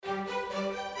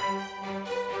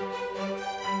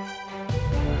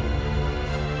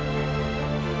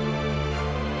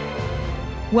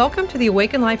Welcome to the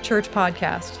Awaken Life Church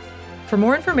podcast. For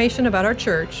more information about our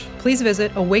church, please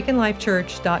visit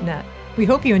awakenlifechurch.net. We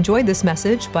hope you enjoyed this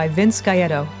message by Vince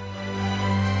Galletto.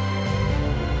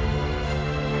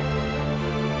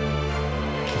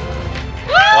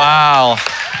 Wow.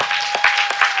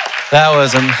 That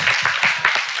was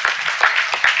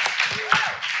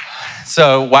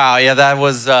that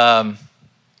was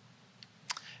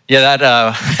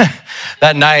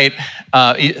that night,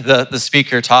 the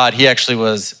speaker, Todd, he actually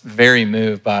was very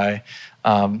moved by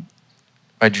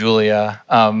Julia.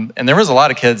 And there was a lot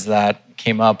of kids that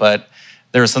came up, but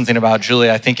there was something about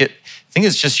Julia. I think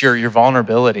it's just your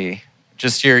vulnerability,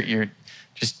 just your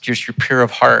pure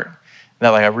of heart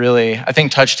that I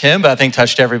think touched him, but I think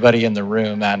touched everybody in the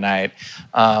room that night.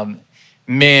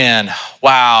 Man,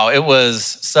 wow, it was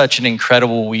such an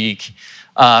incredible week.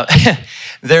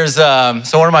 There's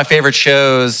so one of my favorite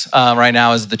shows right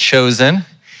now is The Chosen.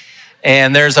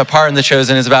 And there's a part in The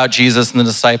Chosen is about Jesus and the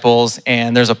disciples.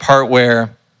 And there's a part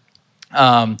where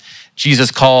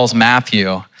Jesus calls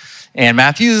Matthew. And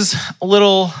Matthew's a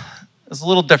little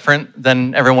different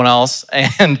than everyone else.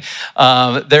 And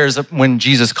when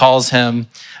Jesus calls him,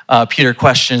 Peter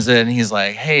questions it, and he's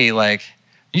like, hey,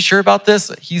 you sure about this?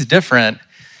 He's different.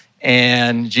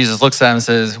 And Jesus looks at him and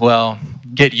says, well,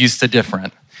 get used to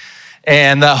different.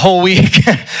 And the whole week,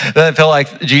 I felt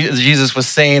like Jesus was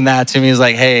saying that to me. He's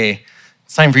like, hey,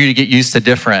 it's time for you to get used to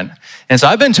different. And so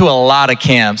I've been to a lot of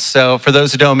camps. So for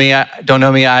those who don't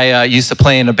know me, I used to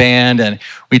play in a band, and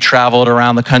we traveled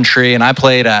around the country, and I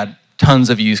played at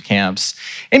tons of youth camps.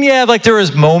 And yeah, there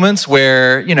was moments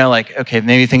where, okay,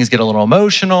 maybe things get a little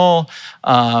emotional.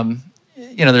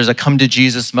 There's a come to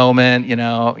Jesus moment,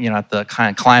 at the kind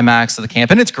of climax of the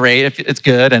camp. And it's great, it's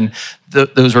good. And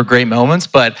those were great moments,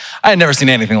 but I had never seen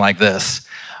anything like this.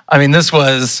 I mean, this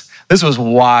was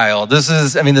wild.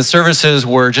 The services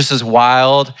were just as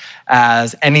wild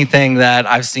as anything that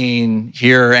I've seen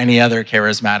here or any other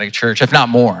charismatic church, if not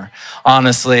more,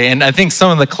 honestly. And I think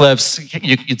some of the clips,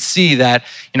 you could see that,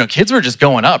 kids were just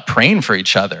going up, praying for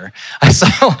each other. I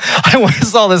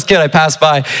saw this kid I passed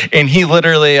by, and he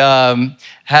literally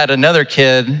had another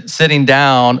kid sitting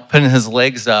down, putting his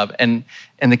legs up, and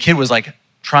the kid was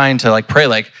trying to pray,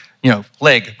 leg,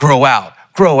 grow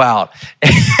out.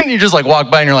 And you just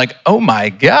walk by and you're like, oh my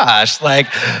gosh,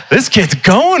 this kid's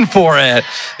going for it.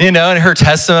 And her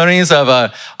testimonies of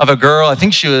a girl, I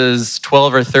think she was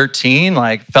 12 or 13,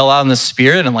 fell out in the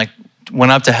spirit and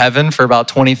went up to heaven for about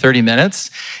 20, 30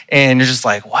 minutes. And you're just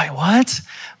like, why, what?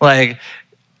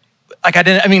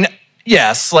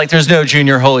 Yes, there's no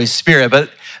junior Holy Spirit,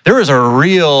 but there is a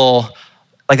real,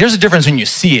 there's a difference when you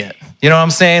see it. You know what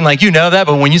I'm saying? That,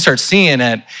 but when you start seeing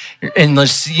it and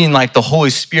seeing the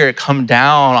Holy Spirit come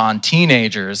down on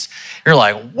teenagers, you're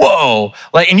like, whoa.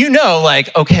 And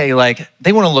okay,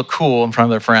 they want to look cool in front of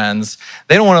their friends.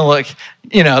 They don't want to look,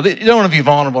 they don't want to be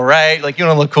vulnerable, right? You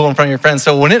want to look cool in front of your friends.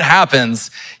 So when it happens,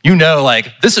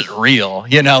 this is real,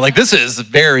 this is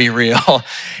very real.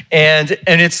 And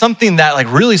it's something that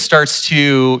really starts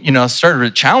to, started to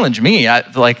challenge me.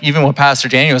 Even what Pastor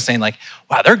Daniel was saying,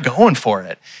 wow, they're going for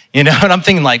it. And I'm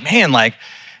thinking man,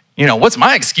 what's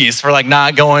my excuse for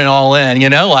not going all in?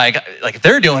 If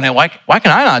they're doing it, why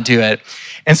can I not do it?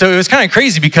 And so it was kind of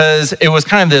crazy because it was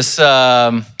kind of this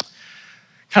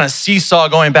kind of seesaw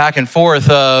going back and forth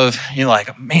of,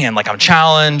 man, I'm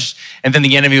challenged. And then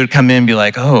the enemy would come in and be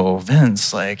like, oh,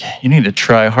 Vince, you need to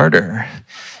try harder.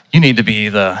 You need to be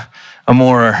a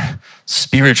more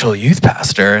spiritual youth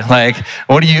pastor.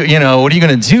 What are you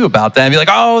going to do about that? And be like,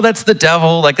 oh, that's the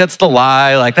devil. That's the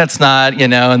lie. That's not,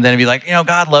 and then it'd be like,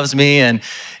 God loves me. And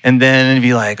then it'd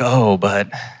be like, oh,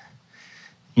 but,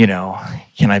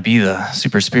 can I be the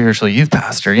super spiritual youth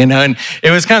pastor? And it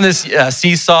was kind of this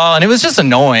seesaw, and it was just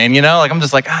annoying, I'm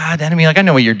just the enemy, I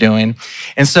know what you're doing.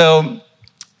 And so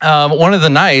one of the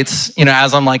nights,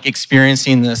 as I'm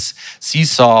experiencing this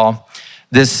seesaw,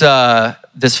 this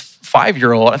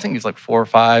 5-year-old, I think he's 4 or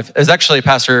 5. It was actually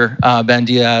Pastor Ben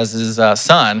Diaz's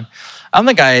son. I don't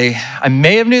think I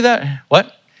may have knew that.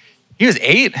 What? He was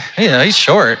 8? He's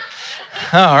short.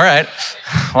 Oh, all right.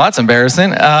 Well, that's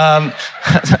embarrassing.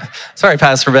 Sorry,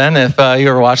 Pastor Ben, if you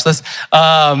ever watch this.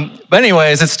 But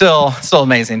anyways, it's still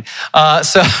amazing.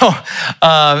 So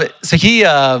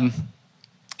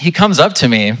he comes up to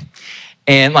me,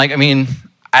 and I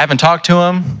haven't talked to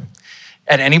him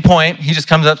at any point. He just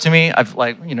comes up to me. I've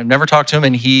never talked to him,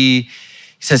 and he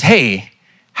says, hey,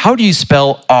 how do you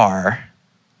spell R?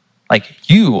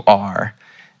 You are.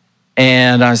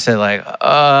 And I said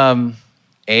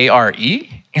A-R-E?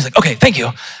 He's like, okay, thank you.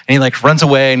 And he like runs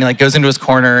away and he like goes into his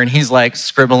corner and he's like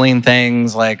scribbling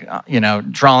things, like,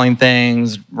 drawing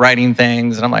things, writing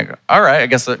things. And I'm like, all right, I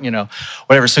guess,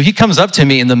 whatever. So he comes up to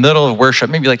me in the middle of worship,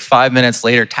 maybe like 5 minutes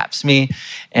later, taps me.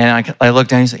 And I look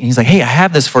down, he's like, hey, I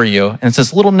have this for you. And it's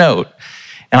this little note.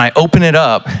 And I open it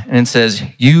up and it says,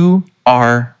 you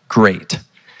are great.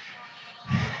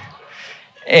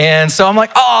 And so I'm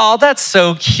like, oh, that's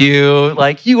so cute.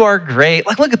 Like, you are great.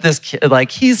 Like, look at this kid.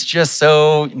 Like, he's just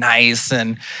so nice.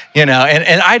 And, and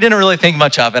I didn't really think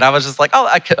much of it. I was just like, oh,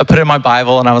 I put it in my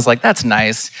Bible and I was like, that's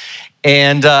nice.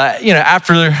 And,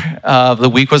 after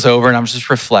the week was over and I was just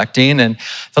reflecting and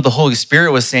felt the Holy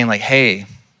Spirit was saying like, hey,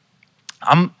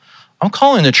 I'm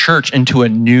calling the church into a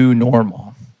new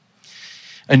normal.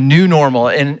 A new normal.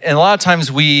 And a lot of times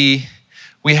we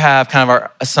have kind of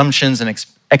our assumptions and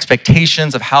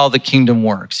expectations of how the kingdom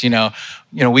works.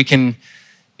 We can,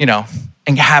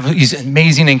 and have these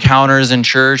amazing encounters in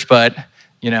church, but,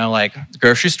 like the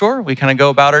grocery store, we kind of go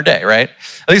about our day, right?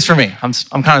 At least for me, I'm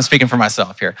kind of speaking for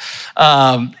myself here.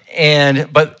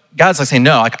 But God's like saying,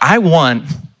 no, like I want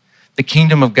the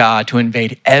kingdom of God to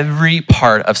invade every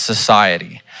part of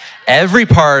society, every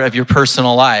part of your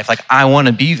personal life. Like I want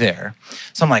to be there.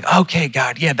 So I'm like, okay,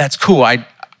 God, yeah, that's cool. I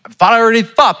already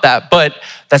thought that, but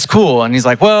that's cool. And he's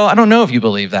like, well, I don't know if you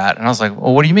believe that. And I was like,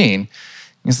 well, what do you mean?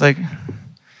 He's like,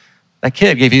 that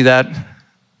kid gave you that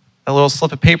little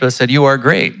slip of paper that said, you are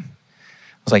great. I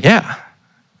was like, yeah,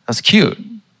 that's cute.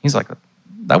 He's like,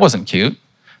 that wasn't cute.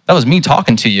 That was me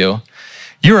talking to you.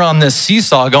 You were on this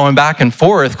seesaw going back and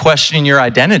forth, questioning your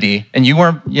identity. And you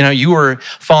were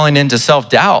falling into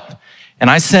self-doubt. And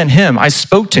I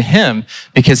spoke to him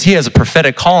because he has a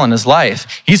prophetic call in his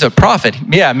life. He's a prophet.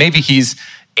 Yeah, maybe he's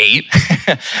 8,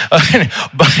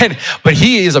 but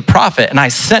he is a prophet. And I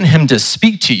sent him to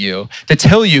speak to you, to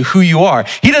tell you who you are.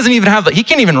 He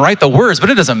can't even write the words,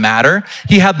 but it doesn't matter.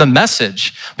 He had the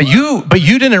message. But you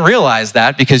didn't realize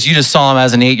that because you just saw him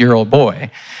as an 8-year-old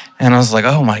boy. And I was like,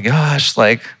 oh my gosh,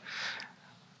 like,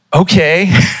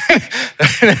 okay.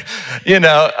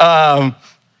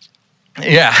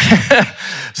 Yeah.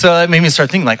 So that made me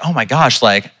start thinking like, oh my gosh,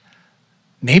 like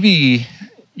maybe,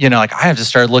 like I have to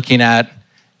start looking at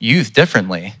youth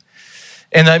differently.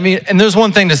 And and there's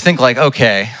one thing to think like,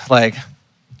 okay, like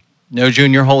no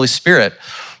junior Holy Spirit.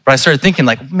 But I started thinking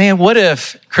like, man, what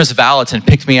if Chris Valentin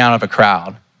picked me out of a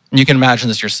crowd? And you can imagine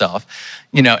this yourself,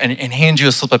 and hand you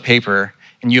a slip of paper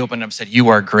and you open it up and said, you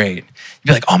are great. You'd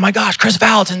be like, oh my gosh, Chris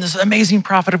Valentin, this amazing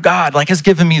prophet of God, like has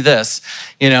given me this,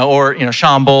 or,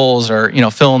 Sean Bowles or,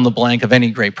 fill in the blank of any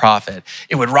great prophet.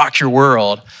 It would rock your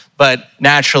world. But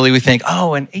naturally we think,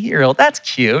 oh, an 8-year-old, that's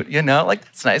cute, like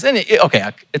that's nice. And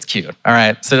it's cute, all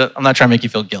right? So I'm not trying to make you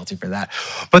feel guilty for that.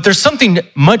 But there's something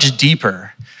much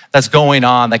deeper that's going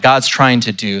on that God's trying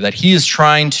to do, that he is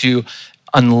trying to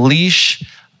unleash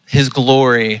his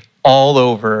glory all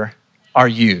over our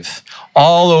youth,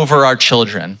 all over our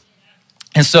children.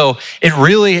 And so it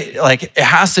really, it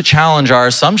has to challenge our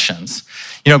assumptions.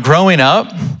 Growing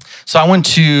up, so I went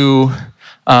to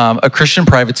a Christian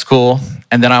private school,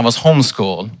 and then I was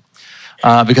homeschooled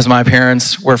because my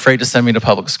parents were afraid to send me to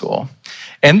public school.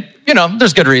 And,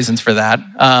 there's good reasons for that.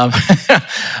 And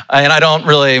I don't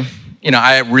really,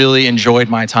 I really enjoyed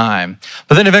my time.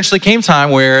 But then eventually came time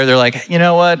where they're like, you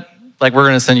know what? Like, we're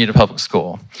going to send you to public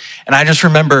school. And I just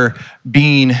remember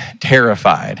being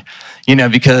terrified,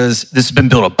 because this has been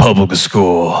built a public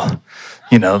school,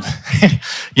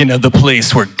 the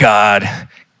place where God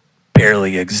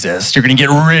barely exists. You're going to get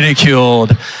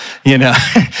ridiculed, you're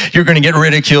going to get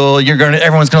ridiculed.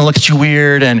 Everyone's going to look at you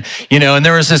weird. And, and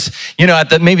there was this,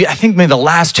 maybe the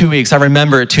last 2 weeks, I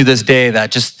remember it to this day that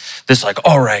just this like,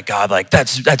 all right, God, like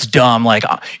that's dumb. Like,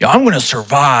 I'm going to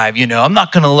survive, I'm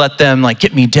not going to let them like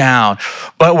get me down.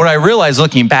 But what I realized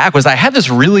looking back was I had this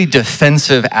really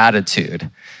defensive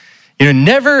attitude.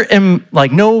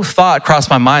 No thought crossed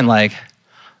my mind like,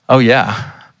 oh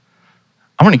yeah,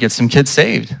 I'm going to get some kids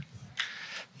saved.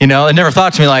 It never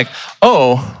thought to me like,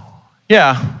 oh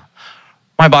yeah,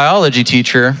 my biology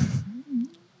teacher,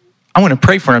 I'm going to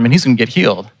pray for him and he's going to get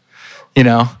healed. It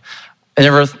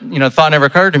never, thought never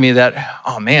occurred to me that,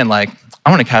 oh man, like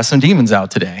I want to cast some demons out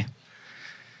today.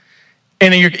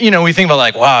 And we think about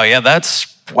like,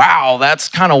 wow, that's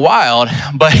kind of wild.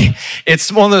 But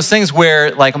it's one of those things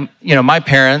where like, my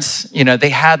parents, they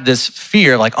had this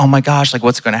fear like, oh my gosh, like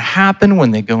what's going to happen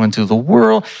when they go into the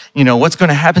world? What's going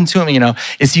to happen to him?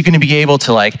 Is he going to be able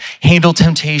to like handle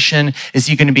temptation? Is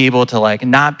he going to be able to like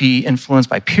not be influenced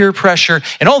by peer pressure?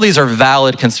 And all these are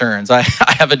valid concerns. I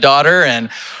have a daughter and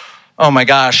oh my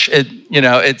gosh,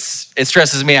 it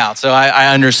stresses me out. So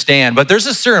I understand. But there's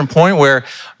a certain point where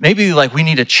maybe like we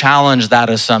need to challenge that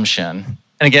assumption.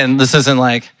 And again, this isn't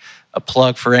like a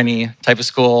plug for any type of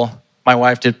school. My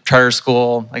wife did charter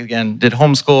school, again, did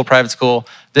homeschool, private school,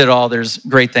 did all. There's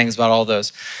great things about all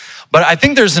those. But I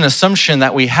think there's an assumption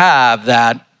that we have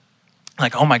that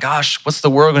like, oh my gosh, what's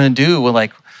the world going to do with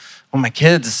like, when my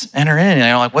kids enter in,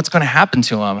 like what's going to happen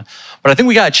to them? But I think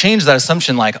we got to change that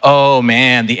assumption. Like, oh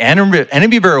man, the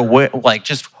enemy better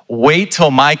just wait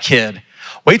till my kid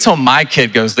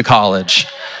goes to college.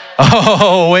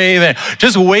 Oh, wait a minute.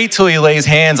 Just wait till he lays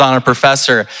hands on a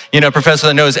professor, a professor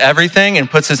that knows everything and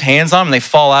puts his hands on them and they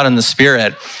fall out in the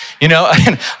spirit.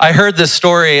 I heard this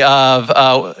story of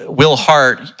Will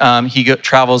Hart. He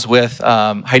travels with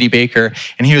Heidi Baker,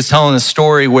 and he was telling a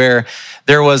story where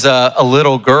there was a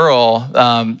little girl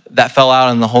that fell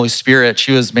out in the Holy Spirit.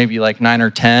 She was maybe like 9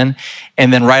 or 10.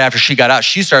 And then right after she got out,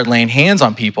 she started laying hands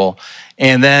on people.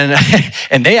 And then,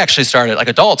 and they actually started, like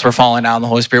adults were falling out in the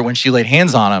Holy Spirit when she laid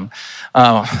hands on them.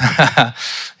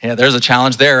 Yeah, there's a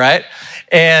challenge there, right?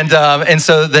 And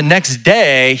so the next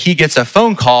day, he gets a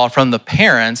phone call from the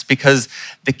parents because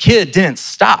the kid didn't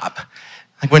stop.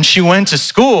 Like when she went to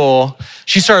school,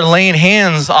 she started laying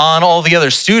hands on all the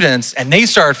other students and they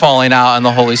started falling out in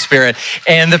the Holy Spirit.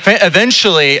 And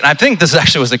eventually, and I think this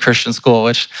actually was a Christian school,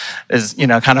 which is,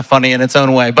 kind of funny in its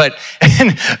own way. But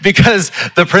because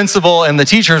the principal and the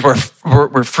teachers were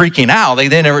freaking out, they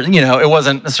never, it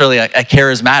wasn't necessarily a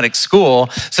charismatic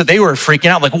school. So they were freaking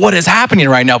out like, what is happening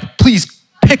right now? Please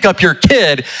pick up your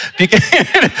kid because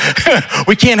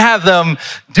we can't have them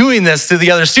doing this to the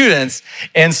other students.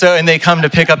 And they come to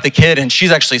pick up the kid and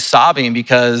she's actually sobbing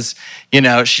because,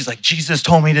 she's like, Jesus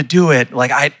told me to do it.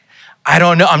 Like, I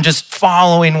don't know. I'm just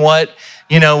following what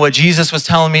Jesus was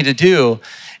telling me to do.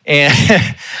 And,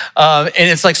 and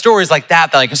it's like stories like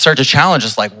that like start to challenge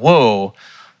us like, whoa,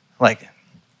 like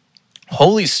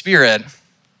Holy Spirit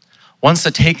wants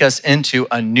to take us into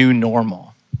a new normal.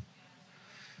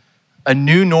 A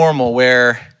new normal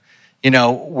where,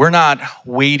 we're not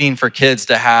waiting for kids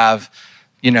to have,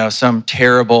 some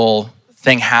terrible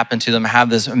thing happen to them,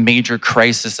 have this major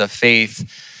crisis of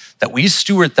faith, that we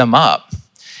steward them up.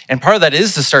 And part of that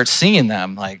is to start seeing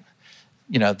them like,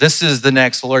 this is the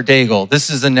next Lord Daigle. This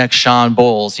is the next Sean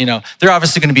Bowles. They're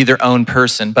obviously going to be their own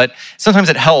person, but sometimes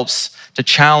it helps to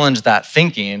challenge that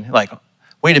thinking. Like,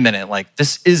 wait a minute, like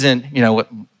this isn't,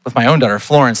 with my own daughter,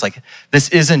 Florence, like this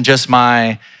isn't just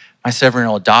my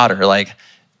 7-year-old daughter, like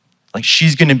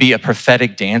she's gonna be a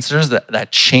prophetic dancer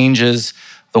that changes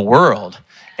the world.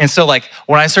 And so like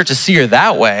when I start to see her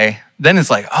that way, then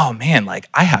it's like, oh man, like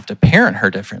I have to parent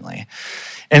her differently.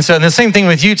 And so the same thing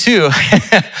with you too,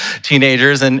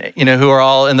 teenagers and who are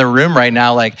all in the room right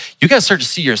now, like you gotta start to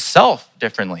see yourself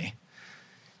differently.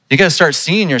 You gotta start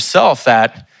seeing yourself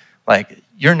that like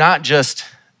you're not just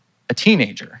a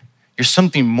teenager, you're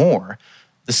something more.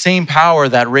 The same power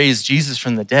that raised Jesus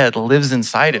from the dead lives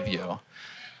inside of you.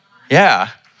 Yeah.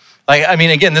 Like, I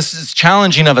mean, again, this is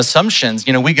challenging of assumptions.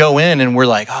 We go in and we're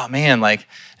like, oh man, like,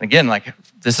 and again, like,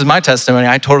 this is my testimony.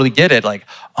 I totally get it. Like,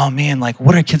 oh man, like,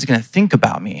 what are kids gonna think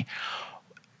about me?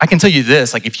 I can tell you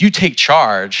this, like, if you take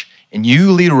charge and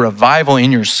you lead a revival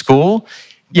in your school,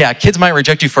 yeah, kids might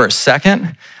reject you for a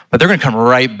second, but they're gonna come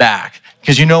right back.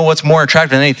 Because what's more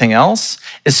attractive than anything else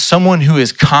is someone who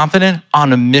is confident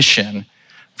on a mission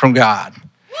from God.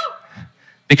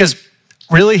 Because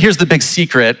really, here's the big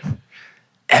secret.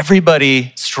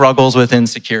 Everybody struggles with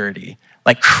insecurity,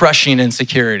 like crushing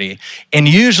insecurity. And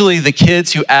usually the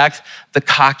kids who act the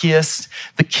cockiest,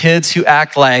 the kids who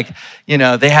act like,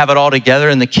 they have it all together,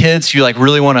 and the kids who like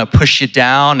really want to push you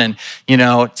down and,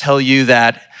 tell you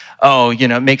that,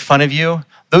 make fun of you,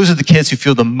 those are the kids who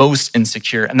feel the most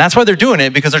insecure. And that's why they're doing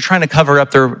it, because they're trying to cover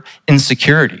up their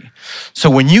insecurity. So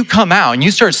when you come out and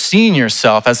you start seeing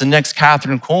yourself as the next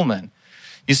Catherine Coleman,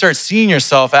 you start seeing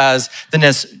yourself as the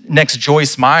next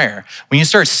Joyce Meyer, when you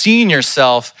start seeing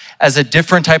yourself as a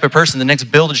different type of person, the next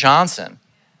Bill Johnson,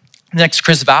 the next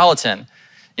Chris Valentin,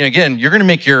 again, you're gonna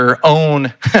make your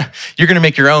own,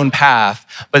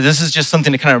 path, but this is just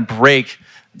something to kind of break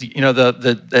the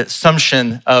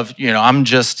assumption of, I'm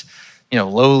just,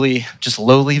 lowly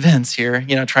Vince here,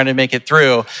 trying to make it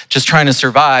through, just trying to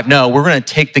survive. No, we're going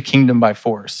to take the kingdom by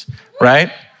force,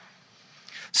 right?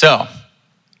 So,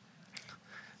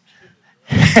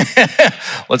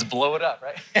 let's blow it up,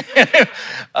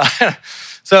 right?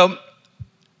 So,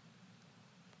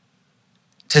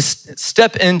 to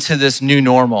step into this new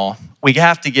normal, we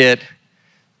have to get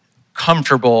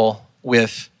comfortable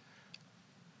with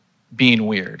being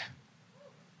weird.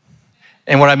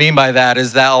 And what I mean by that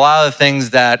is that a lot of the things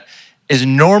that is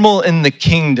normal in the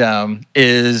kingdom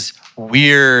is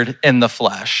weird in the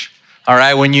flesh. All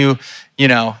right, when you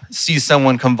see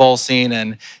someone convulsing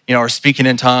and, or speaking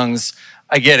in tongues,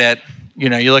 I get it. You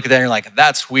look at that and you're like,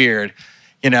 that's weird,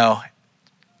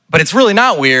 but it's really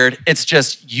not weird. It's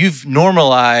just you've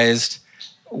normalized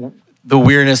the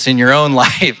weirdness in your own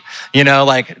life,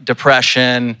 like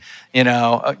depression,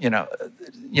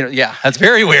 yeah, that's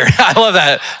very weird. I love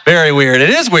that. Very weird. It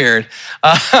is weird.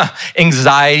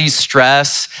 Anxiety,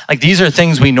 stress, like these are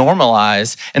things we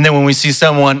normalize. And then when we see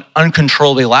someone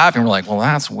uncontrollably laughing, we're like, well,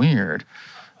 that's weird.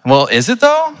 Well, is it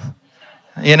though?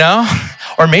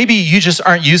 Or maybe you just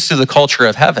aren't used to the culture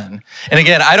of heaven. And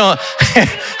again, I don't,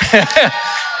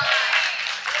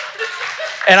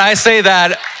 and I say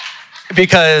that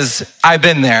because I've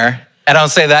been there. I don't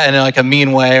say that in like a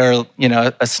mean way or,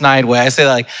 a snide way. I say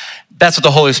that like, that's what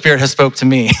the Holy Spirit has spoke to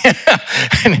me.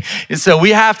 And so we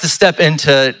have to step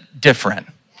into different.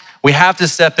 We have to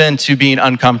step into being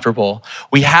uncomfortable.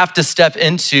 We have to step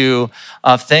into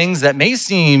things that may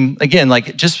seem, again,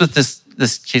 like just with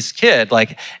this kid,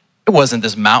 like it wasn't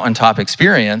this mountaintop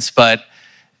experience, but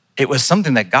it was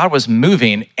something that God was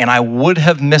moving, and I would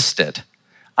have missed it.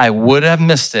 I would have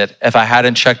missed it if I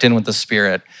hadn't checked in with the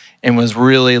Spirit and was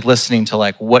really listening to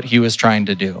like what he was trying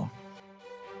to do.